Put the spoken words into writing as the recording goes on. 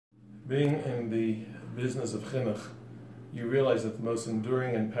Being in the business of chinuch, you realize that the most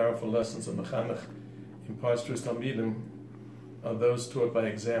enduring and powerful lessons of mechanech imparts to his talmidim are those taught by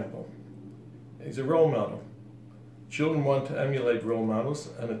example. He's a role model. Children want to emulate role models,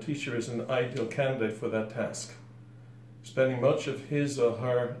 and a teacher is an ideal candidate for that task. Spending much of his or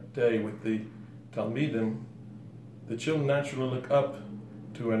her day with the talmidim, the children naturally look up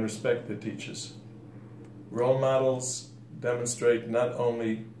to and respect their teachers. Role models demonstrate not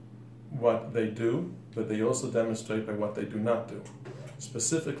only what they do, but they also demonstrate by what they do not do,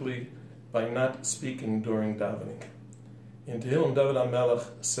 specifically by not speaking during davening. In Tehillim, Dovid HaMelech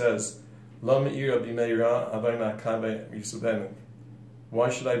says, "Lo me'ira b'meira avayna kabe yisubenu." Why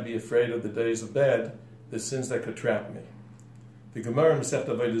should I be afraid of the days of bad, the sins that could trap me? The Gemara in Masechet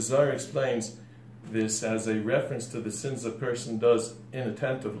Avodah Zarah explains this as a reference to the sins a person does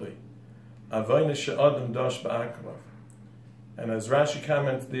inattentively. Avayna she'adam dash ba'akrav. And as Rashi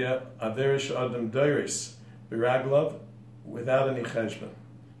comments there, Avera she'adam dairis b'raglav, without any cheshbon.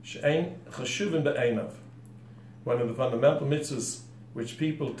 She'ein chashuvin be'einav. One of the fundamental mitzvahs which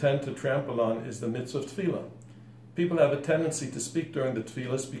people tend to trample on is the mitzvah of tefillah. People have a tendency to speak during the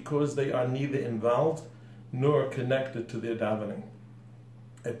tefillahs because they are neither involved nor connected to their davening.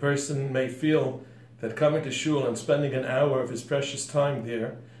 A person may feel that coming to shul and spending an hour of his precious time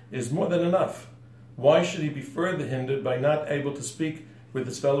there is more than enough. Why should he be further hindered by not able to speak with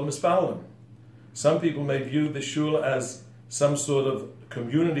his fellow mispalim? Some people may view the shul as some sort of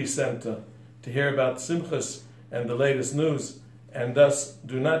community center to hear about simchas and the latest news, and thus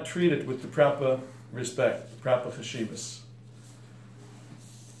do not treat it with the proper respect, the proper cheshivas.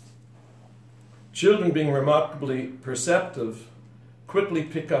 Children, being remarkably perceptive, quickly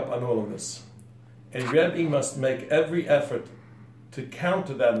pick up on all of this. A Rebbe must make every effort to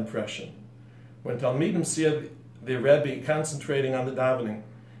counter that impression. When Talmidim see the Rebbe concentrating on the davening,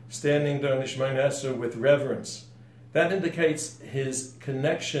 standing during the Shemoneh Esrei with reverence, that indicates his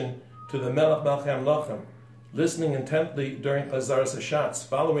connection to the Melech Malchei HaMelachim, listening intently during Chazaras HaShatz,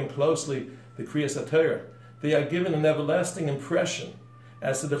 following closely the Kriyas HaTorah. They are given an everlasting impression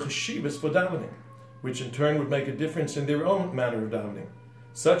as to the cheshivas for davening, which in turn would make a difference in their own manner of davening.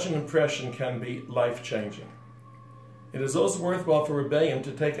 Such an impression can be life-changing. It is also worthwhile for Rebbeim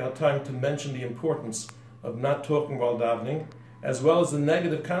to take our time to mention the importance of not talking while davening, as well as the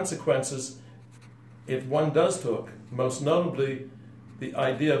negative consequences if one does talk, most notably the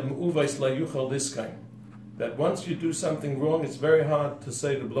idea of me'uvais la yuchal liskain, that once you do something wrong, it's very hard to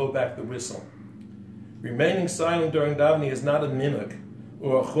say to blow back the whistle. Remaining silent during davening is not a minhag,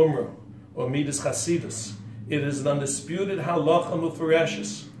 or a chumrah, or midas chasidus. It is an undisputed halacha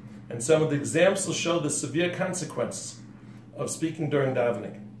mufareshes, and some of the examples show the severe consequences of speaking during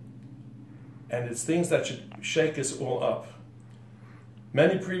davening. And it's things that should shake us all up.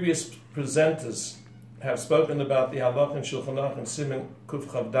 Many previous presenters have spoken about the halacha in Shulchan Aruch and Siman Kuf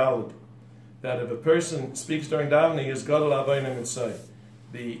Chav Daled, that if a person speaks during davening, is gadol avonim mitzay.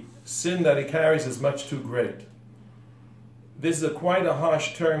 The sin that he carries is much too great. This is quite a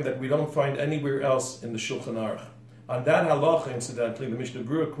harsh term that we don't find anywhere else in the Shulchan Aruch. On that halacha, incidentally, the Mishnah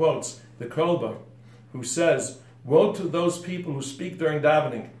Berurah quotes the Kolba, who says, "Woe to those people who speak during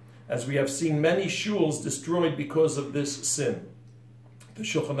davening, as we have seen many shuls destroyed because of this sin." The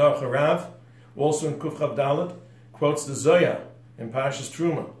Shulchan Aruch Rav, also in Kuf Chav Dalet, quotes the Zoya in Parashas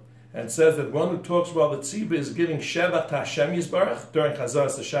Truma, and says that one who talks while the tzibah is giving Shevach to Hashem Yisbarach, during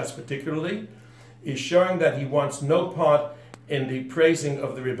Chazaras HaShatz particularly, is showing that he wants no part in the praising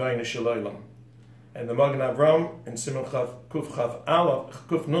of the Rebbeinu Shalom. And the Magen Avram in Siman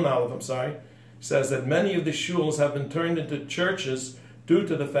Kuf Nun Aleph, says that many of the shuls have been turned into churches due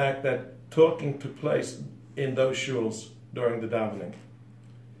to the fact that talking took place in those shuls during the davening.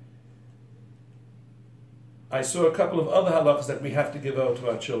 I saw a couple of other halachas that we have to give out to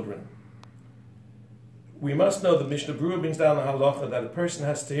our children. We must know the Mishnah Berurah brings down a halacha that a person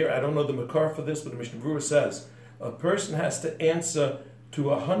has to hear. I don't know the makar for this, but the Mishnah Berurah says a person has to answer to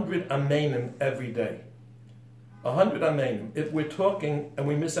 100 amenim every day. 100 amenim. If we're talking and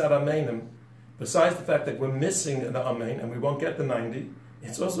we miss out amenim, besides the fact that we're missing the amen and we won't get the 90,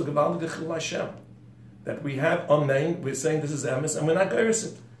 it's also gevaldige chilul Hashem that we have amen. We're saying this is emes and we're not geiris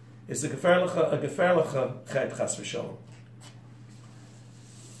it. It's a gefahrliche chet chas v'shalom.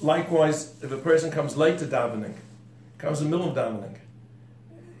 Likewise, if a person comes late to davening, comes in the middle of davening,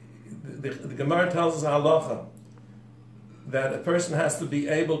 the Gemara tells us halacha that a person has to be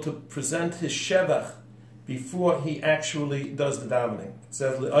able to present his shevach before he actually does the davening. It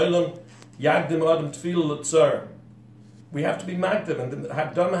says, "Le'olam yagdim adam tefillah l'tzar." We have to be magdim, and the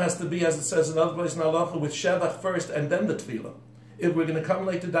hakdama has to be, as it says in another place in halacha, with shevach first and then the tefillah. if we're going to come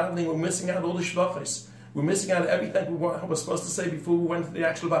late to davening, we're missing out all the shvachos. We're missing out everything we were supposed to say before we went to the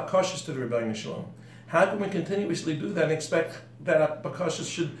actual bakashas to the Rabbi Shalom. How can we continuously do that and expect that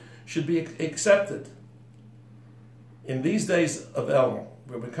bakashas should be accepted? In these days of Elul,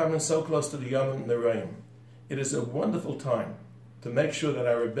 where we're coming so close to the Yom Noraim, it is a wonderful time to make sure that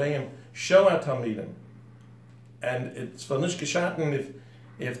our Rebbeim show our Talmidim. And it's for nish geschatten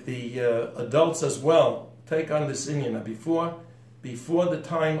if the adults as well take on this inyan before the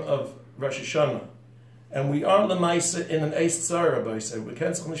time of Rosh Hashanah. And we are lemaisa in an eist tzara, Rabbi said.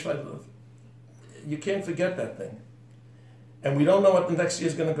 You can't forget that thing. And we don't know what the next year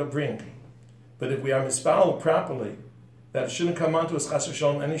is going to go bring. But if we are mispal properly, that it shouldn't come onto us chas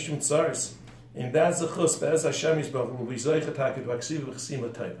v'shalom any shum tzaris. In that zechus be'ez Hashem yisbach will be zoichet hakid v'aksiv v'chsim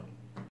l'teiva.